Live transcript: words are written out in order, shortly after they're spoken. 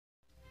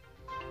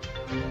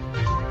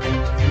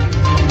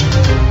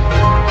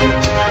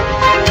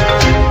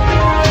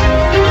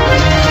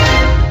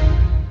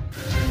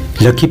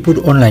Lakhipur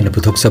online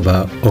puthok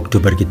saba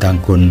October ki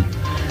tangkun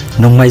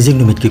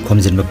nongmaijing numit ki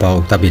Khomjinba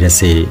Pao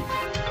tabirase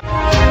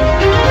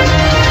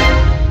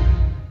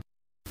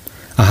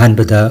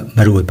ahanbada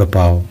maruiba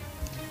Pao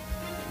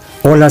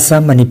All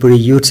Assam Manipuri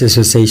Youth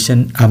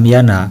Association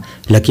Amiana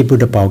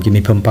Lakhipur da Pao ki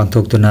mifam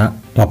pangthoktuna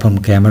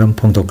wapam kamaram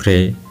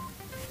phongtokre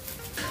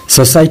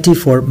Society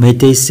for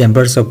Meitei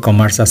Chambers of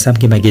Commerce Assam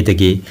ki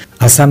magedagi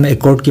Assam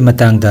Accord ki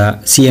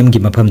matangda CM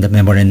ki mafam da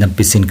memorandum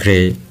pisinkre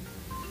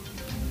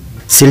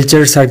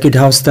Silchar Circuit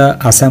House da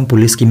Assam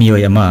Police ki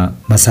miyoy ama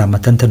masa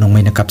matanta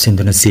nongmai na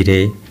kapsinduna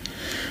sire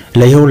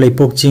Laiho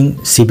Laipok Ching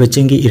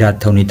Sibaching ki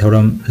irat thawni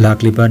thoram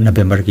lakliba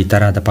November ki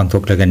tara da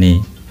pangthok lagani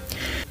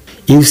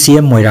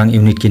UCM Moirang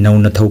unit ki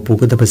nauna thawpu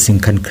ka da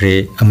basingkhan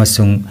kre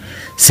amasung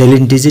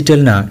Selin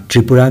Digital na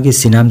Tripura ki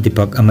Sinam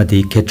Dipak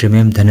amadi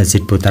Khetrimem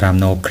Dhanajit pu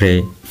taram na okre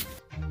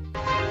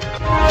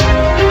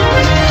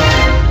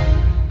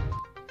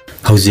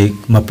Haujik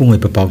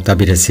mapungoi pa pau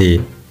tabirase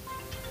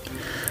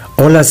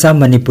All Assam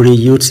Manipuri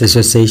Youth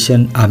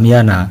Association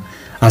Amiana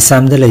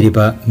Assam da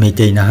lairiba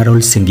Meitei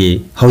Naharol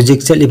Singi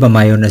Haujik chaliba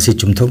mayon asi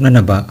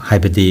chumthoknanaba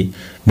haibadi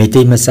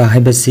Meitei Masa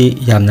haibasi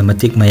yamna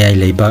matik mayai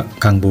leiba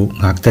kangbu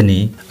ngaktani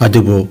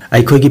adubu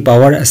aikhogi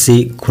power asi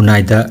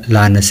khunaida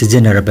lana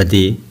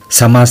sijenarabadi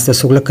samasta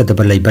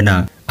soglakadaba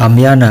leibana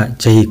Amiana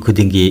chahi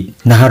khudingi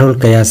Naharol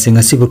kaya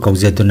singasibu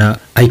kaujatuna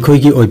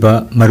aikhogi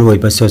oiba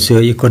maruoiba socio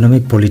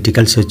economic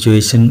political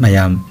situation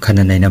mayam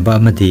khananainaba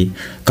amadi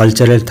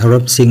cultural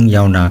tharop sing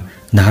yauna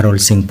Naharol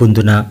sing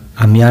punduna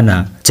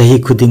Amiana chahi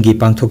khudingi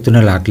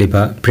pangthoktuna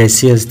lakliba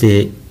precious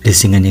day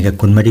lisinganiga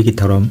kunmari ki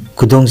thorom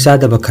khudongsa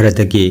daba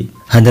kharadagi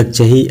handak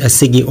chahi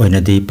asigi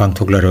oinadi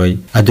pangthoklaroi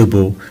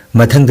adubu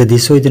mathangdadi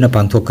soiduna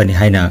pangthokani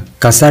haina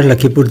kasar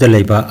Lakhipur da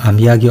leiba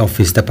Amia gi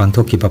office da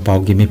pangthokki pa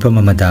paugi mifam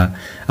amada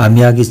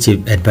Amia gi chief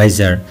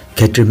advisor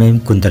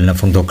Khetrimem Kundalna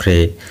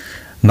phongdokre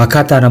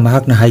Makata na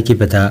mahak na haiki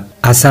bata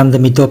Assam da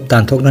mitop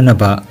tanthokna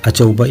naba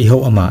achouba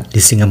iho ama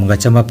lisingamaga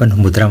chamapan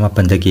humudra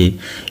mapandagi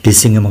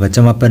lisingamaga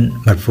chamapan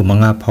marfu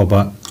manga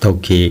phauba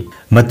tauki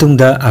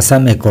matungda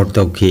Assam Accord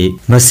tauki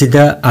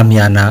masida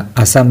Amiana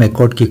Assam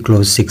Accord ki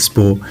clause 6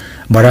 pu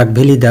Barak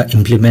Valley da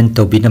implement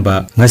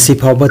tobinaba ngasi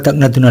phauba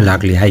taknaduna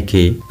lakli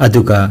haiki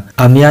aduga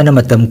Amiana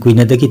matam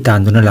kuinadagi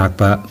tanduna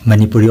lakpa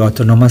Manipuri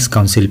Autonomous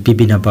Council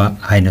pibinaba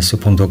haina su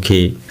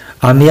phongdokhi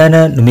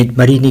Amiana numit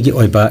marini gi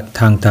oiba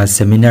thangta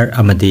seminar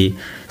amadi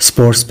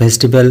sports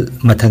festival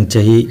mathang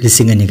chahi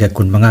lisingani ga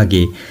kunmanga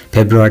gi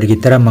February gi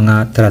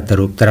 15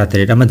 13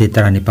 13 amadi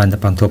 19 da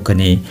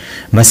pangthokani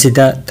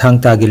masida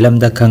thangta gi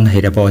lamda khang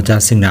heiraba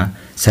oja singna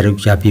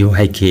saruk yapiu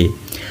haiki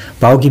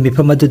Paugi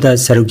mifam aduda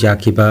saruk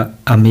yakiba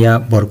Amia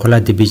Borkhola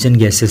Division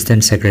gi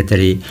Assistant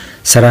Secretary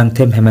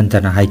Sarangthem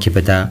Hemantana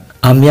haikibada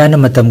Amiana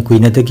matam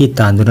kuinadagi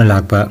tanduna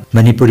lakba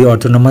Manipuri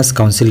Autonomous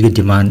Council gi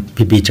demand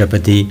pibi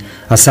trapati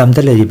Assam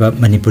da leriba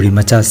Manipuri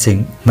macha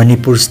sing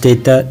Manipur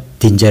state da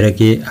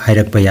tinjaragi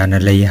hairakpa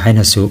yana lei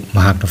hainasu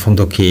mahakna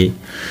phongdokhi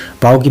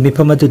Paugi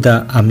mifam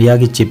aduda Amia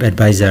gi chief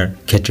advisor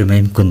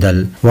Khetrimem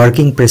Kundal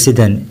working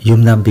president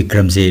Yumnam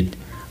Bikramjit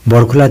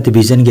Borkhola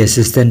Division gi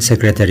Assistant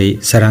Secretary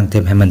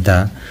Sarangthem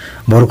Hemanta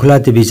Borkhola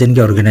Division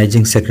gi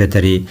Organizing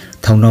Secretary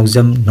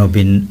Thongnaujam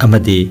Nobin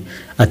Amadi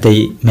Atai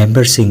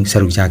member sing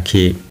saruk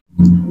yakhi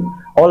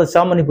All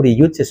Assam Manipuri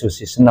Youth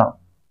Association na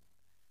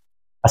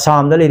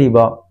Assam da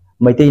leriba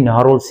Meitei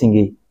Naharol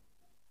Singi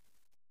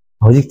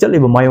Hojik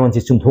chaliba mayon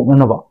si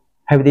chumthoknanaba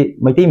haibadi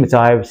Meitei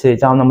macha haibse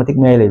jamna matik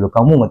mai leiba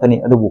kamu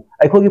ngatani adubu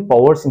aikhogi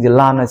power sing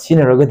lana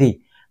sinaragadi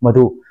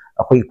madu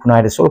akhoi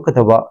khunai da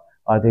solkataba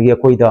adagi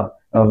akhoi da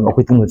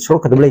akhoi tung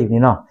solkataba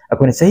leibnina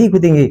akhoi sahi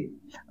khudingi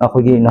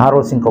akhoi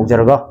Naharol sing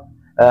kaujaraga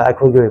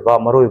akhoi ba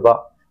maroi ba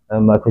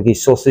akhoi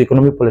socio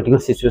economic political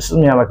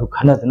situation me akhoi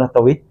khana dana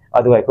tawi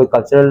adu akhoi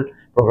cultural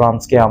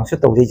programs ke amse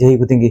tawji jahi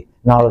khudingi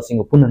Naharol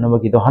sing punna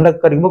namagi do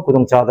hanak karigma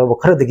kudong chada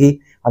wakharadagi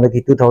hanaki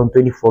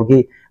 2024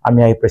 gi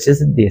Amia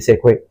president de se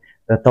khoi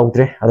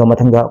tawdre ado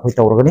mathanga khoi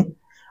tawragani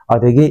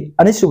adagi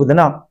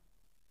anisubudana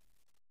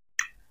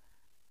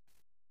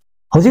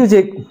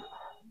hojik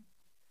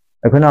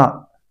akhona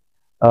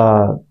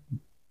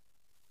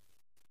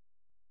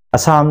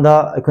Assam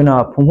da akhona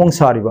phonghong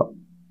sariba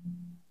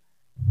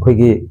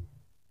khoigi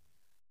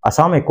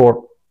Assam Accord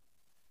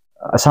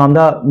Assam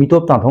da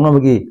mitop tan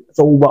thongnabagi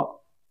chouba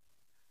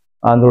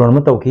andolon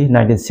ma tawki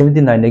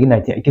 1979 nagi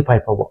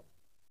 1985 fawa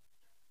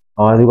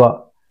aduga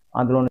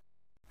andolon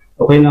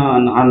akhona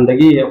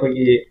andagi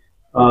akhoi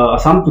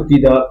Assam puti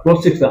da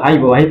process da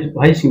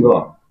hai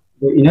singwa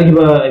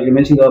inagiba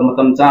agreement singa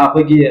matam cha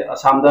akhoi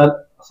Assam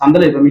da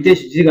leba mitei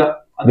siga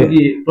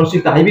adugi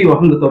process da haibi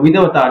waham da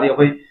tobida tari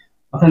akhoi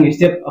mathang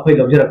step akhoi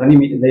lobjarakani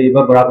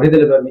leba barabari da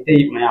leba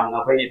mitei mayam na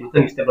akhoi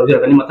mathang step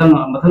lobjarakani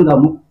mathang da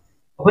mu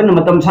akhoi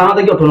matam cha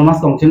da gi autonomous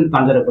council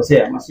tanjarapase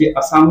masi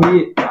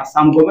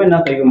Assam government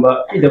na kaigumba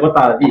idaba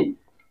tari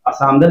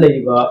Assam da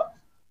leba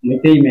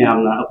mitei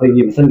mayam na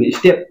akhoi mathang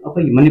step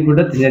akhoi Manipur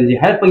da tinjanji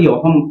haipagi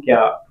waham kya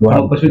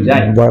pasu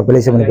jai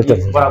barabari se Manipur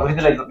barabari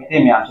da leba mitei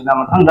mayam sina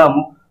mathang da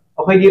mu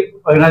akhoi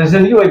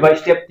organization gi by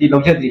step ti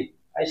lobjadri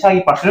aisa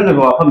gi personal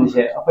waham ni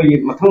se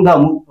akhoi mathang da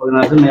mu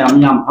organization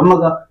mayam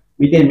amaga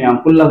मीटे ma'am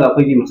पुल्लगा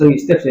अखोगी मसगी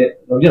step से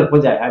लौजरप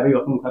जाय हाबे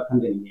वफम खा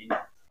खंजनी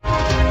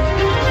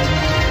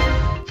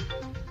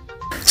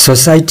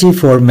Society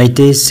for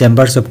Meitei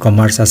Chambers of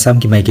Commerce Assam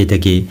ki maikei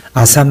dagi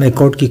Assam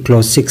Accord ki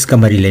Clause 6 ka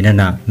mari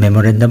lenana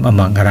memorandum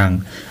ama ngarang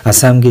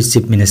Assam ki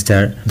Chief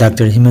Minister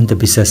Dr. Himanta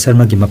Biswa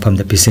Sarma ki mafam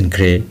da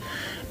pisinkhre.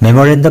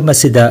 Memorandum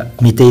asida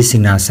Meitei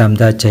singna Assam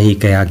da chahi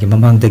kaya ki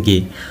mamang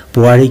dagi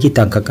puwari ki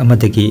tangkak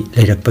amadagi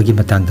leirakpa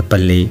ki matang da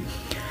palli.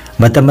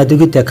 Matam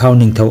adugi tekhaw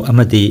ningthaw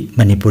amadi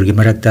Manipur ki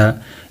marakta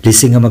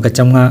Lising amaga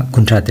chamga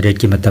kuntra teret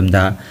ki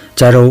matamda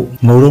charo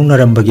morong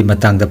narambagi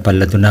matangda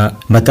palladuna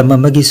matam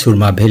amagi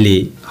surma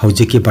bheli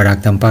haujiki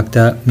Barak Tampak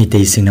ta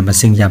Meitei singna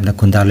masing yamna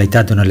khunda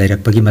leita duna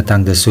leirakpagi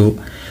matangda su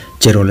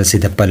cherola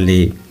sida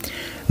palli.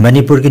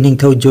 Manipur ki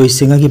ningthaw Joy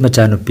Singha ki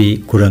machanupi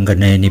Kuranga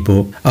Nayanipu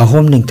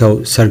ahom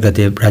ningthaw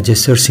Sargadev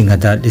Rajeshwar Singha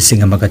da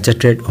lising amaga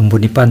chatret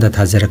umbuni panda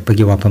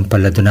thajarakpagi wapam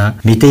palladuna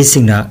Meitei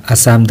singna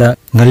Assam da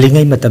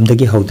ngalingai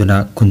matamdagi hauduna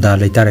kunda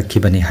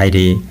leitarakibani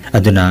hairi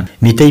aduna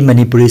Meitei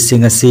Manipuri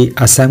sing asi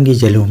Assam gi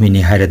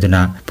jelumini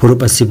hairaduna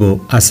phurup asibu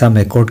Assam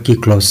Accord ki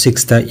Clause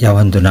 6 ta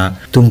yahanduna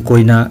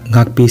tumkoina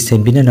ngakpi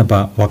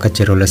senbinanaba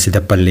wakacherola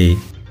sida palli.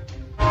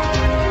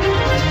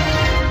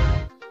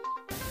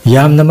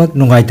 Yam namak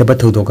nungai taba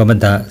thodok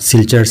amada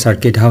Silchar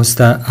Circuit House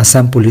ta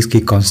Assam Police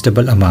ki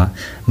Constable ama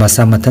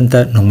masa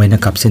mathanta nungmaina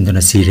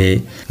kapsinduna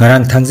sire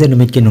ngarang thangje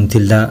numit ki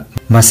nungtilda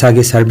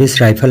masagi service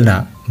rifle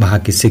na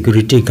mahaki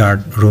security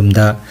guard room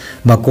da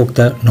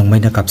makokta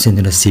nungmaina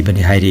kapsinduna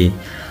sibani hairi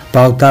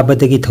pau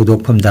tabadagi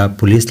thodokphamda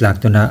police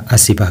laktuna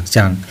asiba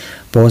hakchang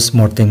post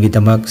mortem gi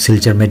damak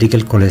Silchar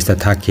Medical College ta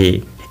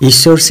thake.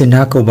 Ishwar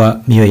Sinha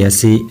koba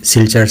miyoyasi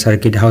Silchar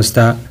Circuit House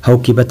ta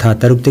haukiba tha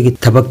taruktagi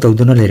thabak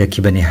tawduna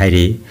leirakibani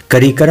hairi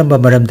kari karamba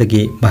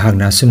maramdagi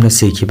mahagna sumna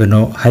sekhibano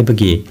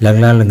haibagi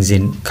langla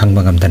langjin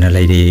khangbangamdana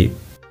leiri.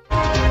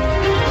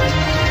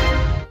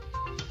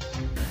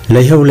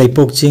 Leihau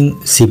Leipokching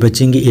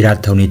Sibaching gi irat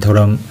thawni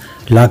thoram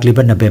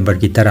lakliba November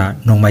ki tara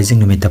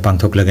nongmaijing numita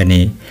pangthoklagani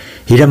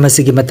hiram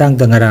asigi matang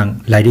da ngarang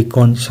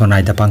lairikon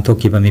sonai da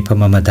pangthokiba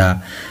mifam amada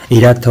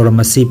irat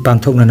thoram asi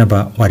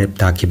pangthoknanaba warep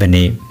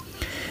takibani.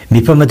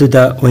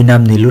 Mipamaduda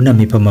oinam niluna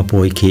mipama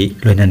poiki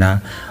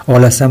loinana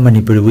All Assam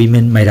Manipuri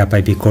Women Maira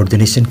Paibi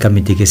Coordination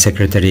Committee ke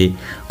Secretary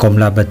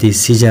Komlabati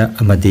Sija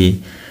amadi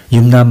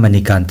Yumna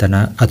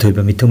Manikantana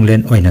athoiba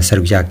mithunglen oina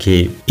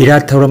sarugyaki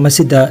irat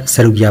thawramasida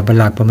sarugya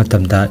balakpa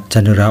matamda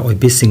chanura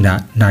oibisingna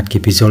nat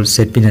ki pizol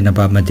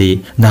setpinanaba amadi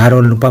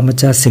naharol nupa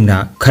macha singna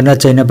khana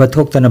chaina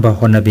bathoktanaba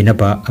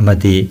honabinaba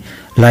amadi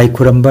lai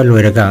khuramba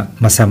loiraga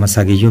masa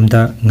masagi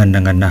yumda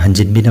nganna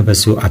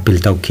hanjinbinabasu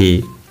appeal tawki.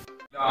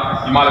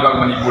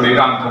 Imalabag Manipuri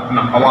Ram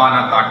Tokna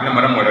Awana Takna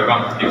Maram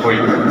Moragam Ikoi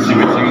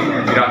Sibaching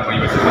Iran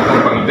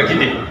Pang the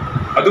Kitty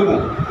Adubu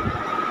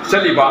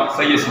Saliba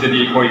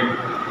Sayesidi Koi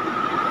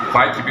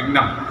Five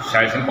Kibigna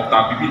Shaisan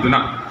Pota Pipiduna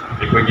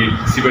Ekogi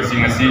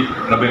Sibaching Asi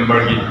November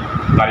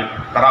Like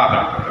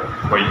Tarada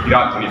Koi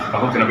Iran is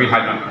Pahotanabi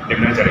Hagan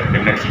Demnazare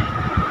Demnaki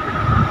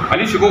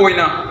Ali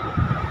Shugoina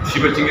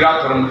Sibaching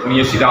Ram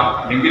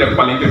Yesida Lingvira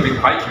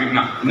Palinka Five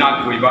Kibigna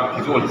Not Goiba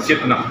Kizol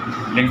Setna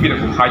Lingvira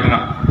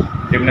Haidana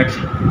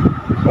Demnaki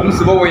Om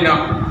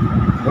Suboina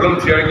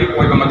volunteer gi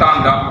oiba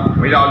matanda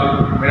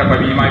miralu mera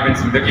pabi mai ben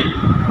sindaki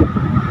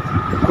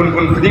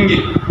kun dingi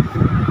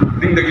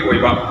dingdagi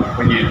oiba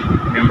koni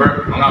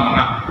member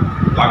manga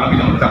lagna mi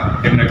namta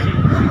demnaki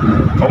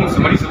Om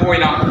Sumari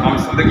Suboina am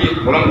sindagi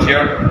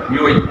volunteer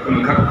mioi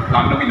kun kha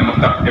lagna mi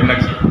namta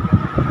demnaki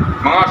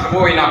manga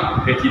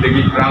Suboina eti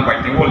dagi rang bai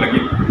tengol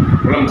lagi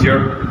volunteer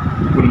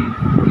kun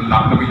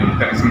lagna mi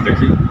namta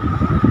sindaki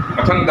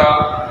mathanda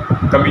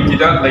committee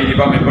da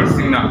laiba members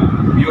singna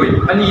mioi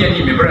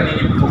ani member ani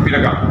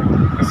thopiraga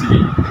asigi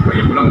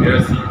koi pulam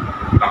derasi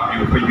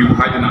tapiu koi view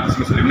haidana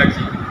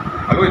simulimnaki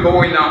aloi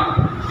boina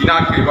ina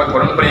ke ba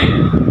thoram pre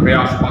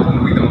prayas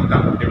pathong widamta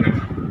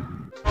demnaki.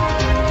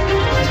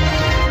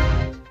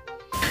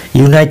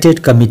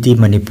 United Committee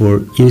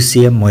Manipur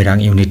UCM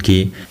Moirang Unit ki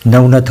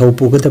nauna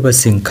thaupugadaba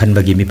sing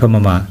khanbagi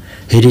mifamama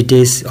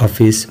Heritage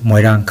Office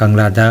Moirang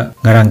Kanglada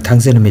ngarang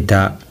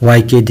thangjenumita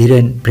YK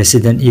Dhiren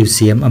President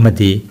UCM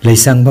amadi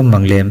Leisangbam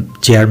Manglem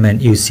Chairman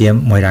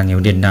UCM Moirang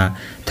Unit na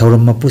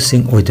thauram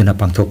mapusing oiduna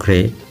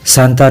pangthokre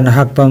Santa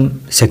Nahakpam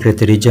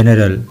Secretary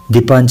General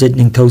Dipanjit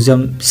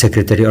Ningthaujam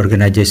Secretary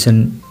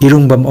Organization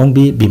Irungbam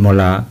Ongbi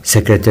Bimola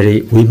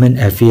Secretary Women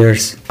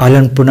Affairs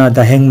Alanpuna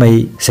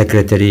Dahengmai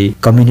Secretary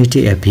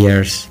Community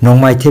Affairs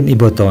Nongmai Them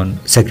Iboton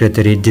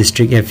Secretary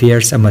District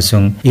Affairs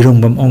amasung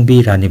Irungbam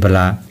Ongbi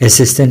Ranibala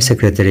Assistant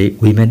Secretary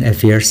Women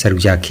Affairs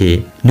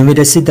Sarujaki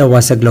Numidasida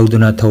wasak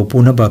lauduna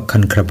thaupuna ba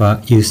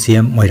khankraba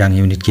UCM Moirang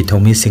Unit ki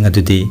thomi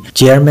singadudi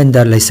Chairman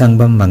da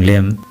Leisangbam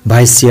Manglem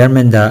Vice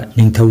Chairman da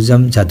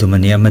Ningthaujam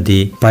Jadumani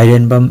amadi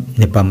Pairenbam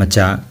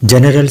Nipamacha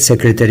General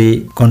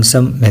Secretary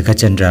Konsam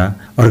Meghachandra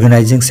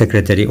Organizing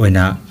Secretary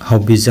oina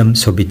Haubizam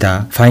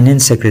Sobita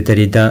Finance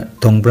Secretary da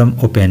Tongbram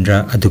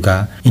Opendra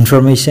aduga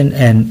Information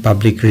and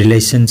Public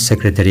Relations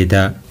Secretary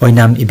da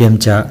oinam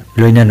Ibemcha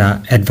loinana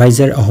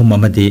Advisor ahum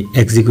amadi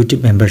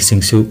Executive Member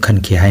singsu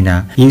khanki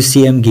haina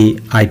UCM gi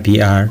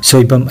IPR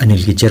Soibam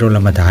Anil ki Chero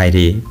Lamata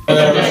Hairi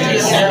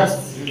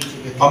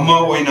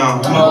Amma oina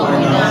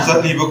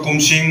Satliba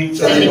Kumsing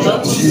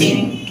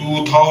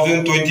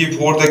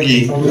 2024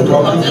 dagi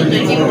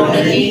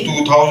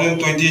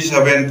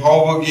 2027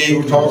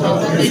 Pawagi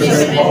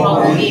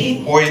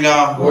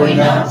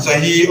oina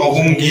Sahi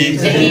Ahumgi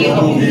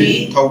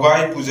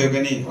Taugai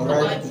Pujagani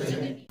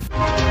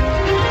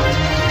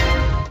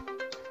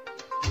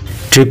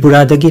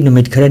Tripura dagi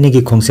numit kharani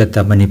ki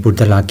khongsata Manipur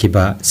da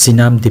lakhiba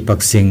Sinam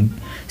Deepak Singh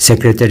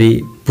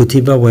Secretary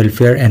Puthiba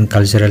Welfare and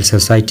Cultural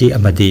Society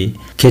amadi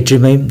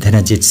Khetrimaim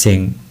Dhanajit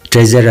Singh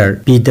Treasurer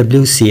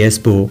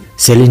PWCS bu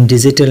Selin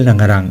Digital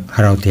nangarang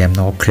harautiam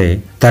na okre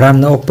taram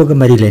na okpaga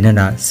mari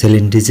lenana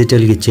Selin Digital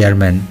ki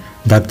Chairman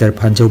Dr.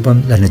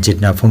 Phanjobam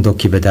Lanajit na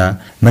phongdokhibada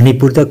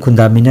Manipur da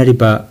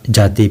khundaminariba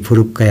jati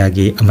furup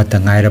kayagi amata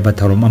ngairaba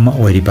thorom ama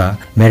oiriba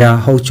mera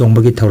hau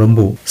chongbagi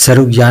thorambu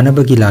saruk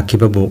yanabagi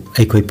lakhibabu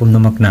aikoi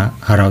pumnamakna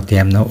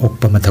harautiamna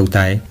okpa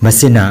mathautai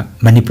masina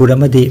Manipur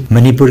amadi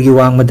Manipur gi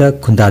wangmada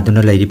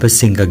khundaduna lairiba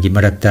singa gi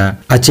marakta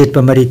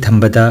achetpa mari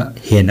thambada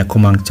hena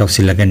khumang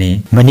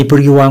chausilagani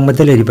Manipur gi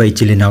wangmada lairiba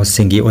ichilinaw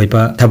singi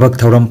oiba thabak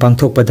thoram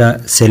pangthokpada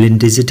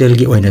Selin Digital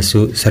gi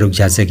oinasu saruk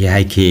jajagi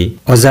haiki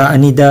oza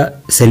anida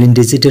Selin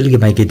Digital ki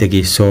maiki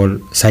dagi sol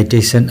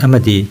citation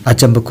amadi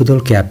achamba kudol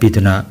kya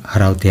piduna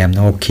harautiam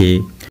na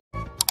okhi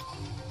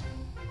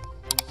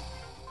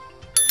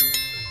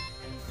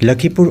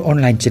Lakhipur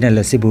online channel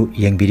asibu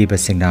yengbiri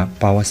basingna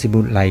pawa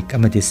sibu like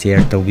amadi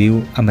share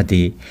tawbiu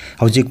amadi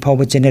hojik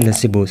phawa channel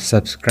asibu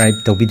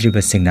subscribe tawbidri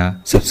basingna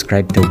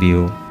subscribe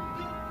tawbiu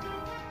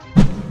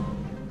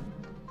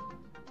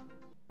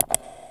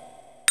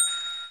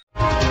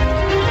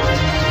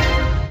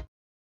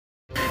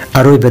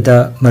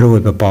Aroibada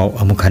Maroiba Pao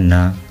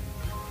Amukhanna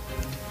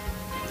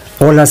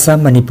All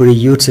Assam Manipuri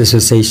Youth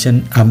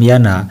Association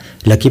Amyana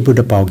Lakhipur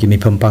Pao ki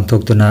mifam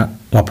pangthoktuna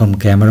wafam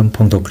kamaram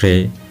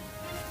phongtokre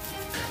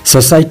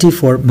Society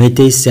for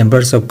Meitei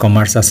Chambers of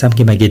Commerce Assam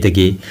ki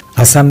magedagi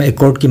Assam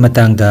Accord ki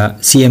matangda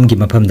CM ki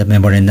mafam da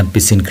memorandum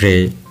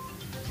pisinkre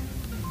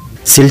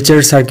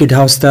Silchar Circuit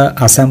House da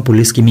Assam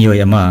Police ki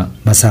miyoi ama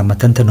masa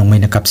matanta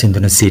nongmaina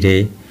kapsinduna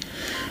sire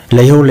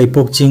Laiho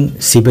Laipokching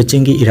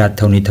Sibaching Irat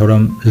Thoni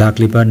Thoram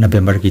Lakliba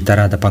November ki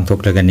tara da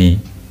pangthoklagani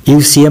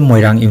UCM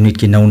Moirang unit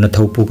ki nauna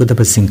thaupu ka da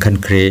singkhan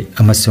kre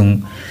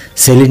amasung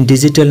Selin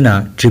Digital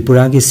na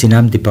Tripura ki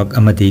Sinam Deepak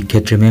amadi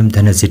Khetremem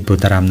Dhanajit pu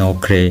taram na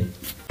okre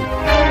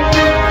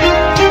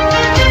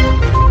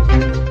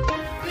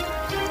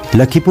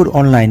Lakhipur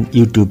online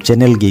YouTube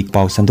channel gi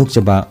pau sandok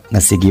chaba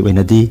ngasigi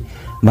oinadi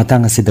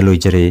matang asidaloi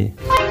jare